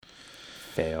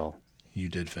Fail. You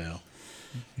did fail.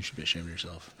 You should be ashamed of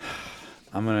yourself.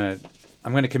 I'm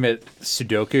gonna commit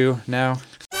Sudoku now.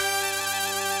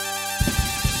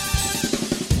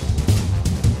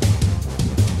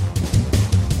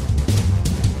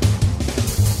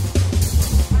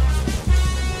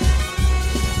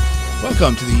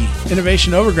 Welcome to the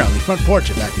Innovation Overground, the front porch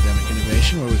of academic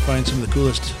innovation, where we find some of the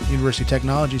coolest university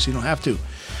technology so you don't have to.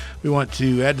 We want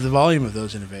to add to the volume of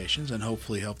those innovations and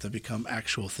hopefully help them become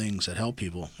actual things that help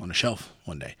people on a shelf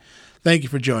one day. Thank you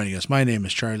for joining us. My name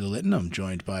is Charlie Litton. I'm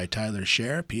joined by Tyler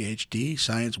Scher, PhD,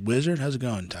 science wizard. How's it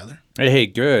going, Tyler? Hey,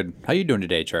 good. How you doing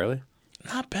today, Charlie?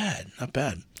 Not bad.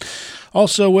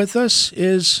 Also with us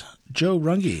is Joe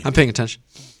Runge. I'm paying attention.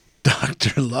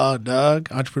 Dr. Law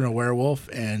Dog, entrepreneur werewolf,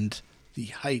 and the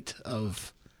height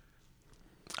of...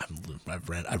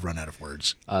 I've run out of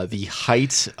words. The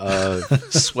height of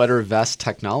sweater vest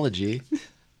technology.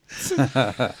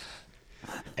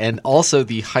 And also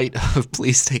the height of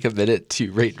please take a minute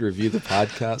to rate and review the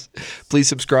podcast. Please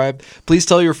subscribe. Please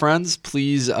tell your friends.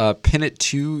 Please pin it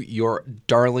to your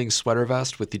darling sweater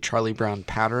vest with the Charlie Brown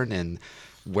pattern and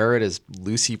wear it as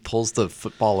Lucy pulls the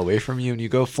football away from you and you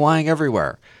go flying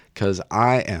everywhere. Because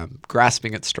I am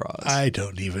grasping at straws. I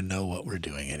don't even know what we're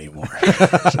doing anymore.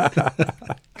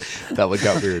 That would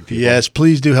got weird, people. Yes,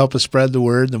 please do help us spread the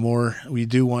word. The more we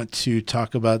do want to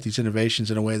talk about these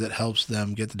innovations in a way that helps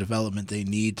them get the development they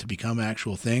need to become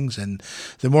actual things. And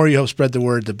the more you help spread the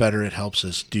word, the better it helps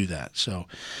us do that. So,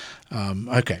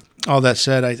 okay. All that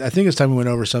said, I think it's time we went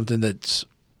over something that's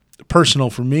personal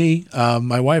for me.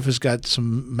 My wife has got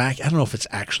some I don't know if it's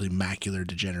actually macular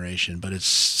degeneration, but it's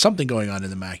something going on in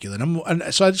the macula.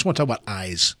 And so I just want to talk about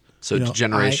eyes. So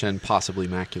degeneration, possibly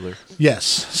macular. Yes,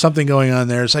 something going on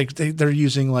there. It's like they're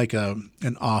using like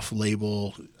an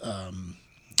off-label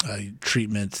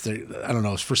treatment. I don't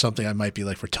know. It's for something I might be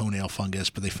like for toenail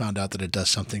fungus, but they found out that it does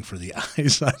something for the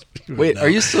eyes. Wait, are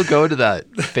you still going to that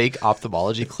fake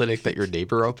ophthalmology clinic that your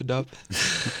neighbor opened up?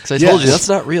 Because I told you that's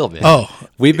not real, man. Oh,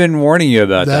 we've been warning you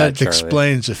about that. That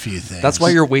explains a few things. That's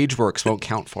why your WageWorks won't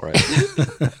count for it.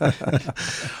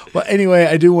 Well, anyway,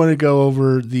 I do want to go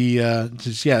over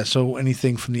so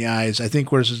anything from the eyes. I think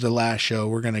this is the last show,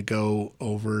 we're going to go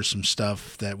over some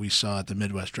stuff that we saw at the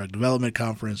Midwest Drug Development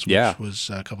Conference, which was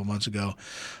a couple months ago.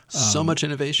 So much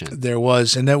innovation. There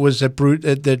was, and that was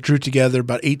that drew together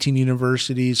about 18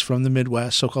 universities from the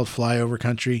Midwest, so-called flyover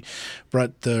country,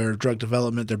 brought their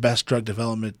best drug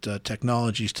development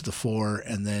technologies to the fore,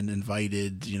 and then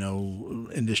invited,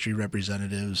 industry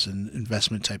representatives and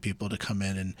investment type people to come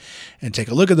in and take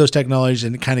a look at those technologies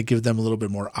and kind of give them a little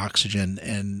bit more oxygen.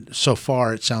 And so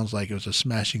far, it sounds like it was a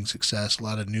smashing success. A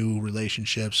lot of new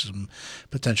relationships, some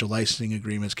potential licensing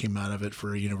agreements came out of it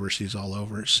for universities all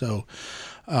over. So,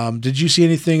 did you see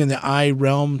anything in the eye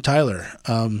realm, Tyler?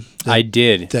 I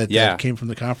did. That came from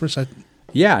the conference? I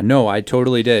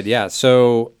totally did. Yeah.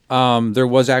 So there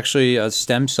was actually a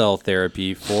stem cell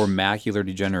therapy for macular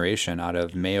degeneration out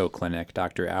of Mayo Clinic,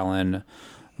 Dr. Alan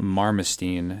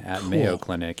Marmestein at Mayo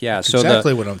Clinic. Yeah, that's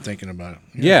exactly what I'm thinking about.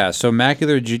 So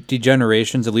macular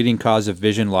degeneration is a leading cause of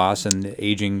vision loss in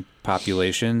aging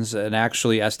populations, and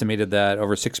actually estimated that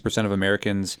over 6% of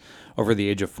Americans over the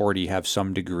age of 40 have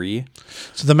some degree.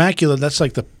 So the macula, that's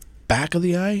like the back of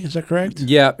the eye, is that correct?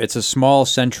 Yeah, it's a small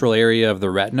central area of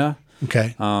the retina.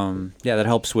 Okay. That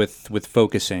helps with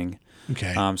focusing.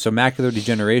 Okay. So macular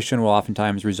degeneration will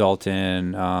oftentimes result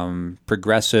in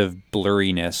progressive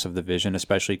blurriness of the vision,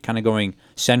 especially kind of going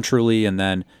centrally and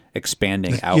then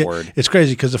expanding outward. Yeah, it's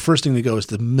crazy because the first thing to go is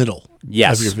the middle of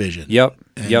your vision. Yep.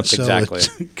 So Exactly.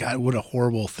 God, what a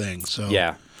horrible thing. So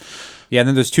Yeah, and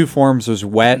then there's two forms. There's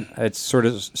wet. It sort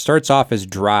of starts off as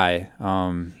dry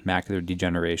macular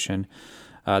degeneration.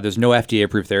 There's no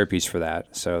FDA-approved therapies for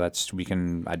that, so we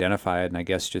can identify it and I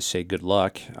guess just say good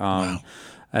luck. Wow.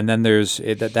 And then there's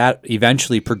that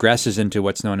eventually progresses into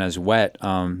what's known as wet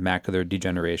macular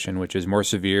degeneration, which is more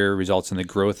severe, results in the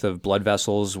growth of blood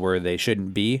vessels where they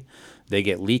shouldn't be. They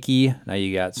get leaky. Now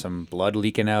you got some blood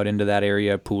leaking out into that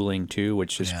area, pooling too,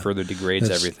 which just further degrades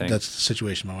everything. That's the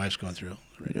situation my wife's going through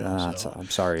right now. I'm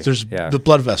sorry. The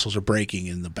blood vessels are breaking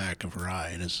in the back of her eye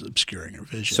and it's obscuring her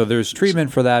vision. So there's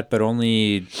treatment for that, but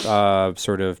only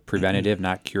sort of preventative,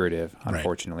 not curative,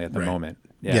 unfortunately, at the moment.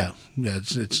 Yeah.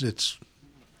 It's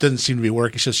doesn't seem to be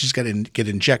working. So she's got to get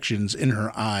injections in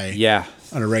her eye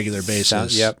on a regular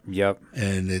basis. Yep.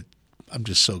 And I'm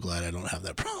just so glad I don't have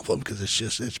that problem because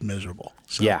it's miserable.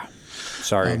 So, yeah.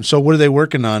 Sorry. So what are they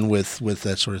working on with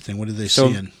that sort of thing? What are they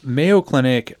seeing? Mayo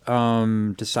Clinic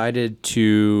decided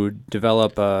to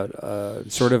develop a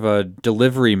sort of a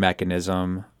delivery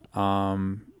mechanism,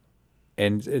 and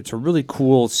it's a really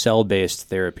cool cell-based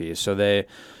therapy. So they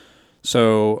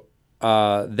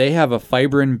have a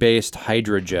fibrin-based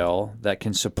hydrogel that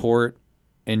can support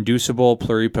inducible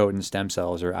pluripotent stem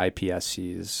cells, or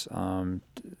iPSCs.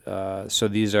 So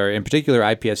these are, in particular,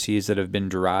 iPSCs that have been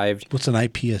derived. What's an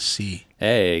iPSC?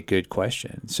 Hey, good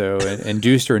question. So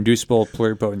induced or inducible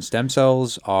pluripotent stem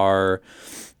cells are.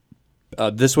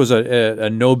 This was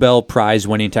a Nobel Prize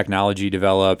winning technology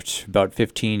developed about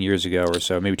 15 years ago or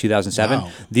so, maybe 2007. Wow.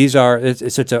 These are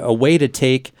it's a way to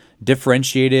take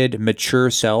differentiated mature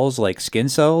cells like skin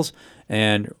cells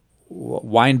and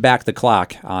wind back the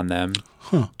clock on them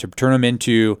to turn them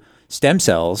into stem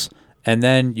cells, and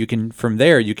then from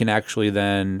there you can actually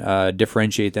then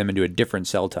differentiate them into a different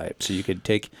cell type. So you could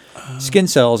take skin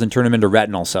cells and turn them into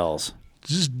retinal cells.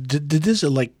 Did this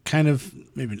like kind of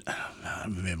maybe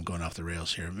I'm going off the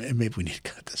rails here. Maybe we need to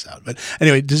cut this out. But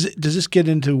anyway, does this get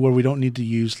into where we don't need to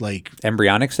use like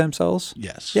embryonic stem cells?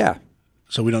 Yes. Yeah.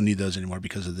 So we don't need those anymore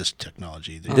because of this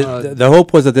technology. The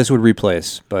hope was that this would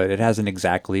replace, but it hasn't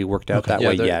exactly worked out that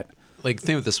way yet. Like,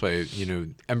 think of it this way,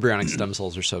 embryonic stem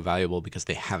cells are so valuable because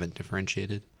they haven't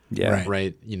differentiated. Yeah.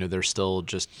 Right. They're still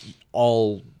just,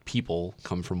 all people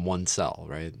come from one cell,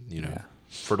 right?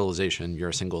 Fertilization, you're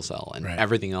a single cell, and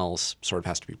everything else sort of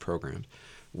has to be programmed.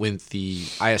 When the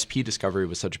ISP discovery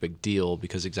was such a big deal,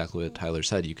 because exactly what Tyler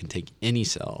said, you can take any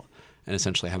cell and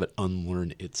essentially have it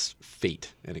unlearn its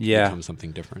fate, and it can become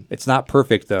something different. It's not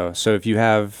perfect, though. So if you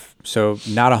have,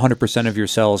 not 100% of your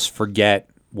cells forget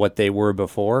what they were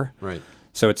before. Right.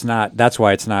 So it's not. That's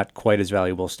why it's not quite as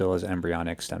valuable still as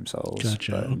embryonic stem cells.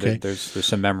 Gotcha. But Okay. There's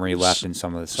some memory left in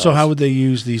some of the cells. So how would they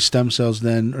use these stem cells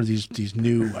then, or these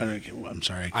new? I'm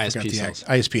sorry, I ISP forgot the cells.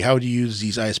 ISP. How would you use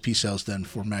these ISP cells then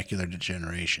for macular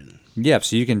degeneration? Yeah,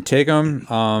 so you can take them.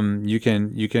 You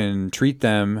can treat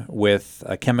them with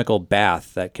a chemical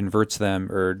bath that converts them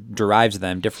or derives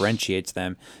them, differentiates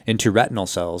them into retinal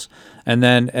cells, and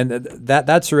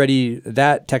that's already,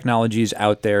 that technology is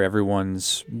out there.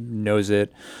 Everyone's knows it.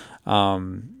 What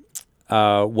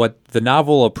the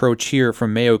novel approach here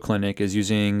from Mayo Clinic is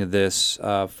using this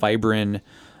fibrin.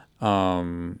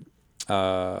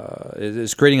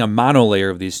 Is creating a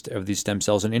monolayer of these stem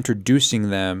cells and introducing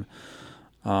them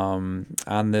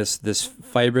on this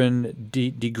fibrin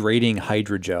degrading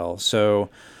hydrogel. So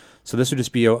this would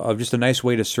just be just a nice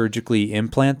way to surgically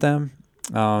implant them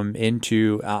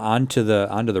onto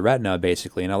the retina,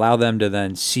 basically, and allow them to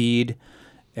then seed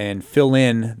and fill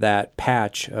in that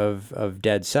patch of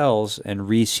dead cells and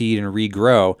reseed and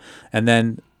regrow, and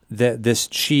then this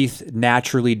sheath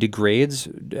naturally degrades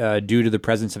due to the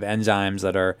presence of enzymes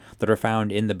that are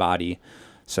found in the body.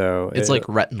 So it's like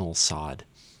retinal sod.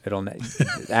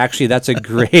 Actually, that's a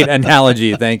great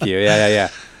analogy. Thank you. Yeah.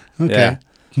 Okay. Yeah.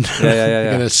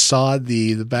 You're gonna sod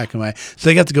the back of my. So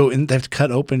they have to go in. They have to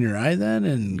cut open your eye then,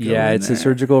 and go it's a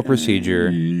surgical procedure.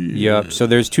 Yep. So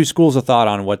there's two schools of thought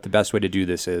on what the best way to do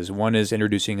this is. One is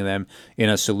introducing them in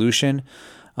a solution,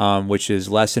 which is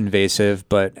less invasive,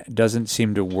 but doesn't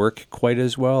seem to work quite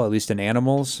as well, at least in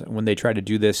animals. When they try to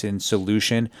do this in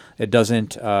solution, it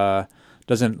doesn't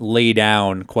lay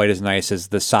down quite as nice as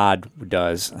the sod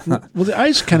does. Well, the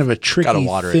eye's kind of a tricky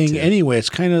thing anyway. It's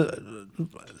kind of,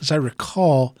 as I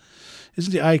recall,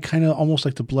 isn't the eye kind of almost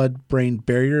like the blood-brain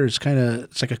barrier? It's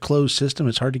like a closed system.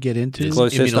 It's hard to get into. It's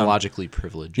immunologically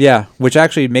privileged. Yeah, which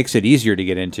actually makes it easier to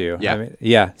get into.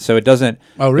 Yeah. So it doesn't.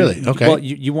 Oh, really? Okay. Well,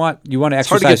 you want to it's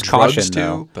hard to exercise get caution, drugs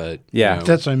though. too, but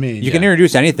that's what I mean. You can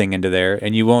introduce anything into there,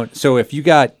 and you won't. So if you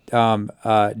got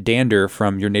dander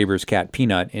from your neighbor's cat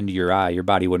Peanut into your eye, your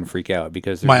body wouldn't freak out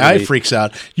because my eye freaks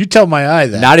out. You tell my eye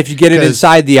that. Not if you get it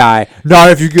inside the eye.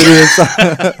 Not if you get it inside.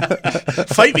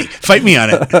 Fight me on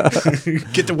it.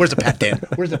 Where's the cat dander?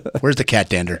 Where's the cat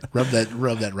dander? Rub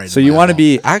that right. So you want to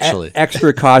be actually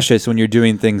extra cautious when you're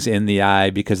doing things in the eye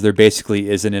because there basically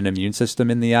isn't an immune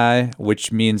system in the eye,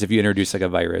 which means if you introduce like a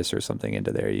virus or something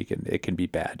into there, it can be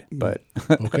bad. But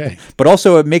okay. But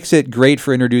also it makes it great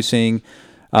for introducing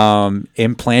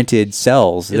implanted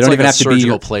cells. They it's don't like even a have to be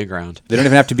surgical playground. They don't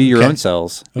even have to be your own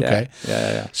cells. Okay.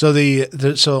 Yeah. So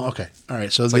okay. All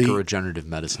right. So it's like a regenerative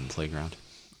medicine playground.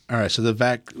 All right. So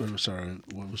what was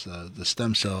the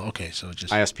stem cell? Okay. So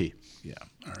just ISP. Yeah.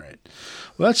 All right.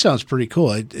 Well, that sounds pretty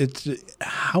cool. It's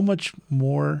how much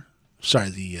more? Sorry,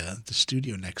 the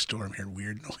studio next door. I'm hearing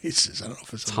weird noises. I don't know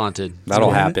if it's haunted.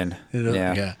 That'll happen.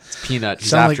 Yeah. It's Peanut.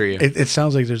 He's after you. It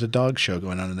sounds like there's a dog show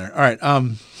going on in there. All right.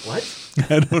 What?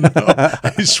 I don't know.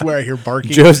 I swear I hear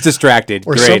barking. Joe's distracted.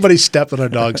 Or Great. somebody stepped on a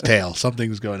dog's tail.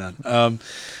 Something's going on.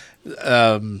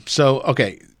 So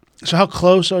okay. So how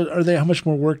close are they? How much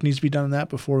more work needs to be done on that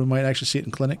before we might actually see it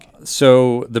in clinic?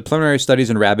 So the preliminary studies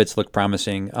in rabbits look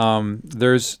promising.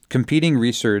 There's competing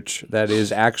research that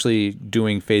is actually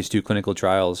doing phase 2 clinical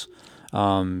trials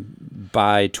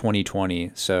by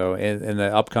 2020. So in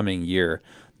the upcoming year,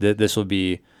 this will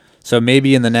be. So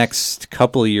maybe in the next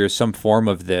couple of years, some form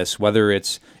of this, whether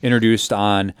it's introduced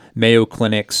on Mayo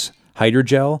Clinic's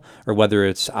hydrogel or whether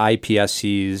it's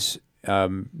iPSC's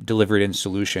delivered in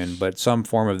solution, but some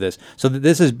form of this. So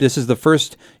this is the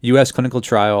first U.S. clinical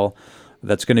trial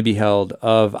that's going to be held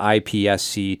of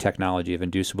iPSC technology, of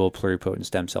inducible pluripotent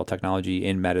stem cell technology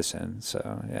in medicine.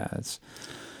 So yeah, it's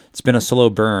been a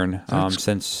slow burn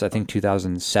since I think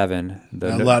 2007.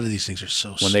 A lot of these things are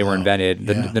so slow. When they were invented.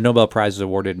 Yeah. The Nobel Prize was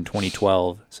awarded in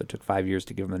 2012, so it took 5 years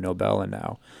to give them the Nobel, and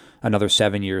now another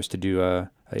 7 years to do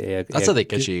That's how they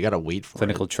get you. You got to wait for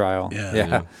clinical trial.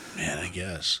 Yeah. Man, I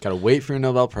guess. Got to wait for your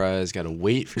Nobel Prize. Got to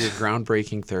wait for your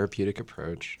groundbreaking therapeutic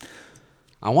approach.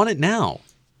 I want it now.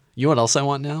 You know what else I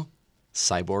want now?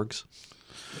 Cyborgs.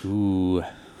 Ooh.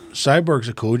 Cyborgs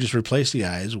are cool. Just replace the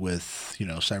eyes with,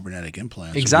 cybernetic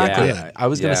implants. Exactly. Yeah. I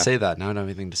was going to say that. Now I don't have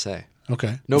anything to say.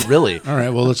 Okay. No, really. All right.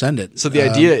 Well, let's end it. So the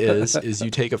idea is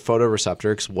you take a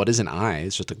photoreceptor, 'cause what is an eye?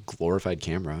 It's just a glorified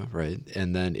camera, right?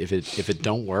 And then if it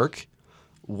don't work,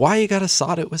 why you got to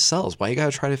sod it with cells? Why you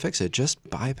got to try to fix it? Just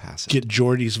bypass it. Get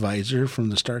Geordi's visor from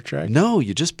the Star Trek. No,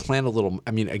 you just plant a little,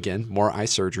 again, more eye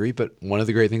surgery, but one of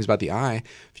the great things about the eye,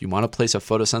 if you want to place a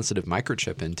photosensitive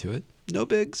microchip into it, no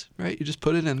bigs, right? You just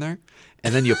put it in there,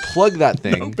 and then you plug that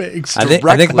thing. No bigs. I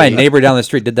think my neighbor down the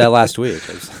street did that last week.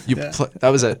 That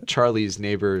was at Charlie's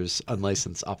neighbor's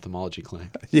unlicensed ophthalmology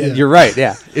clinic. Yeah, you're right.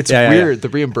 Yeah, It's weird. Yeah. The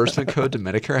reimbursement code to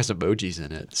Medicare has emojis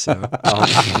in it. So,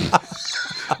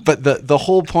 but the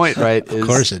whole point, right, is of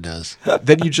course it does.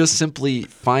 Then you just simply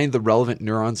find the relevant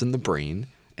neurons in the brain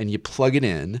and you plug it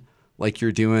in like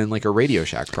you're doing like a Radio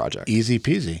Shack project. Easy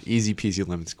peasy. Easy peasy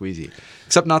lemon squeezy.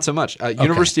 Except not so much.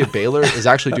 University of Baylor is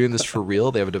actually doing this for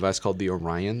real. They have a device called the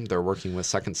Orion. They're working with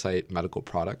Second Sight Medical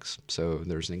Products. So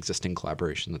there's an existing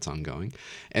collaboration that's ongoing.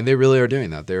 And they really are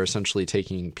doing that. They're essentially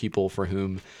taking people for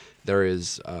whom there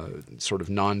is sort of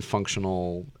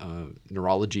non-functional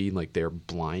neurology, like they're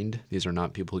blind. These are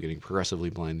not people getting progressively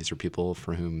blind. These are people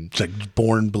for whom it's like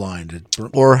born blind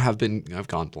or have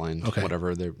gone blind. Okay.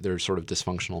 Whatever. They're sort of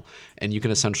dysfunctional, and you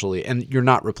can essentially, and you're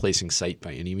not replacing sight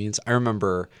by any means. I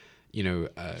remember,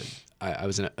 I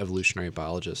was an evolutionary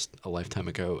biologist a lifetime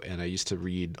ago, and I used to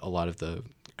read a lot of the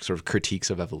sort of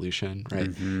critiques of evolution, right?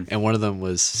 Mm-hmm. And one of them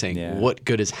was saying, what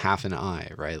good is half an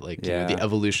eye, right? Like, the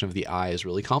evolution of the eye is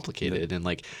really complicated. And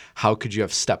like, how could you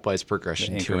have stepwise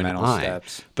progression to an eye?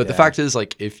 Steps. But the fact is,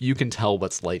 like, if you can tell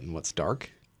what's light and what's dark,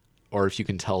 or if you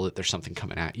can tell that there's something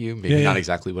coming at you, maybe not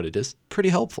exactly what it is, pretty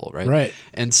helpful, right? Right.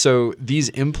 And so these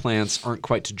implants aren't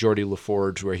quite to Geordie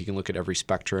LaForge, where he can look at every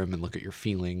spectrum and look at your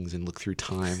feelings and look through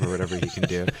time or whatever he can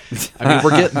do. We're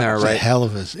getting there, right?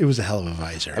 It was a hell of a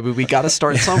visor. We got to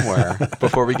start somewhere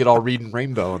before we get all reading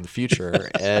rainbow in the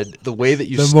future. And the way that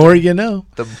you the more you know,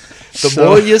 the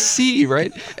more you see,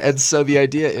 right? And so the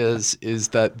idea is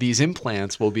that these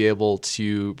implants will be able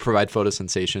to provide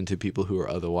photosensation to people who are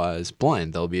otherwise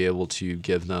blind. They'll be able to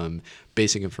give them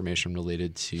basic information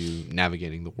related to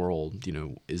navigating the world.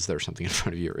 Is there something in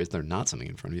front of you, or is there not something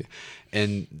in front of you?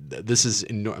 And this is,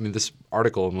 this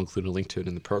article, and we'll include a link to it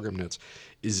in the program notes,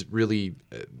 is really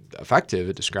effective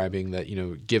at describing that,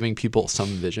 giving people some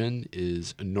vision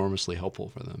is enormously helpful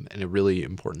for them, and a really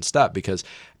important step, because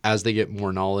as they get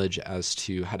more knowledge as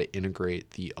to how to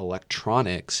integrate the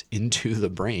electronics into the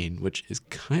brain, which is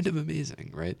kind of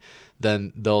amazing, right?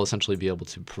 Then they'll essentially be able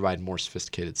to provide more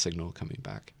sophisticated signal coming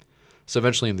back. So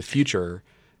eventually in the future,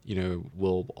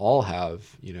 we'll all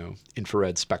have,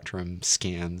 infrared spectrum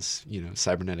scans,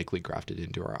 cybernetically grafted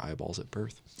into our eyeballs at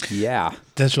birth. Yeah.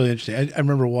 That's really interesting. I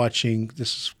remember watching,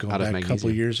 this is going back magnesium. a couple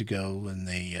of years ago, when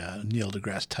they Neil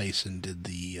deGrasse Tyson did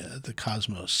the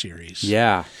Cosmos series.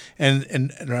 Yeah. And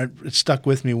it stuck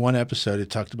with me. One episode, it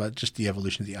talked about just the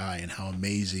evolution of the eye and how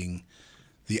amazing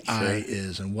the eye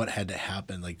is and what had to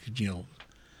happen. Like,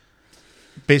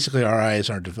 basically our eyes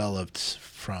are developed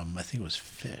from, I think it was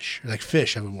fish. Like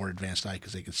fish have a more advanced eye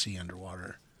because they can see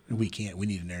underwater. We can't. We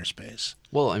need an airspace.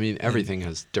 Well, everything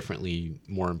has differently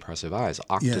more impressive eyes.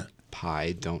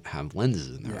 Octopi don't have lenses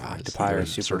in their eyes. Octopi are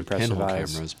super sort of impressive pinhole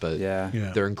eyes. cameras, but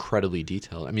Yeah. they're incredibly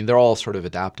detailed. They're all sort of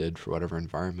adapted for whatever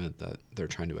environment that they're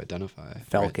trying to identify.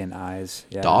 Falcon eyes.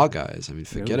 Yeah. Dog eyes.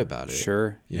 Forget about it.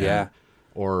 Sure. Yeah.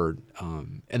 Or,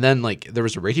 and then like there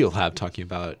was a Radio Lab talking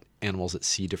about animals that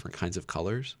see different kinds of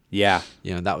colors. Yeah.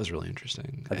 That was really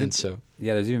interesting.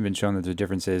 Yeah, there's even been shown that there's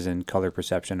differences in color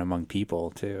perception among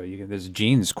people too. There's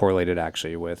genes correlated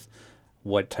actually with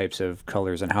what types of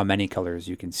colors and how many colors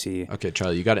you can see. Okay,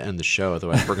 Charlie, you got to end the show,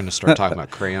 otherwise we're going to start talking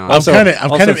about crayons. I'm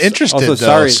kind of interested. Also,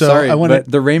 though, sorry, I want but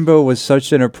the rainbow was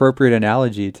such an appropriate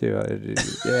analogy too,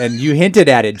 and you hinted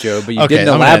at it, Joe, but you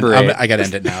didn't elaborate. I got to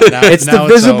end it now. It's the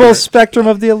visible spectrum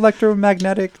of the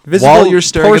electromagnetic. While you're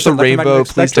staring at the rainbow,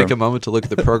 please take a moment to look at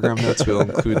the program notes. We'll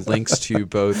include links to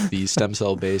both the stem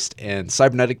cell based and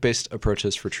cybernetic based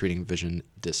approaches for treating vision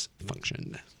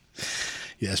dysfunction.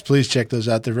 Yes, please check those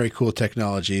out. They're very cool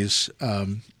technologies.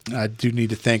 I do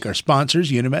need to thank our sponsors,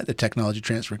 Unimet, the Technology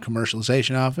Transfer and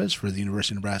Commercialization Office for the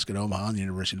University of Nebraska at Omaha and the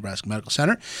University of Nebraska Medical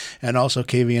Center, and also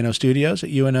KVNO Studios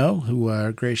at UNO, who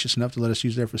are gracious enough to let us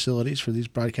use their facilities for these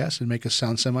broadcasts and make us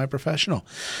sound semi-professional.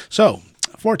 So,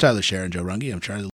 for Tyler Scher and Joe Runge, I'm Charlie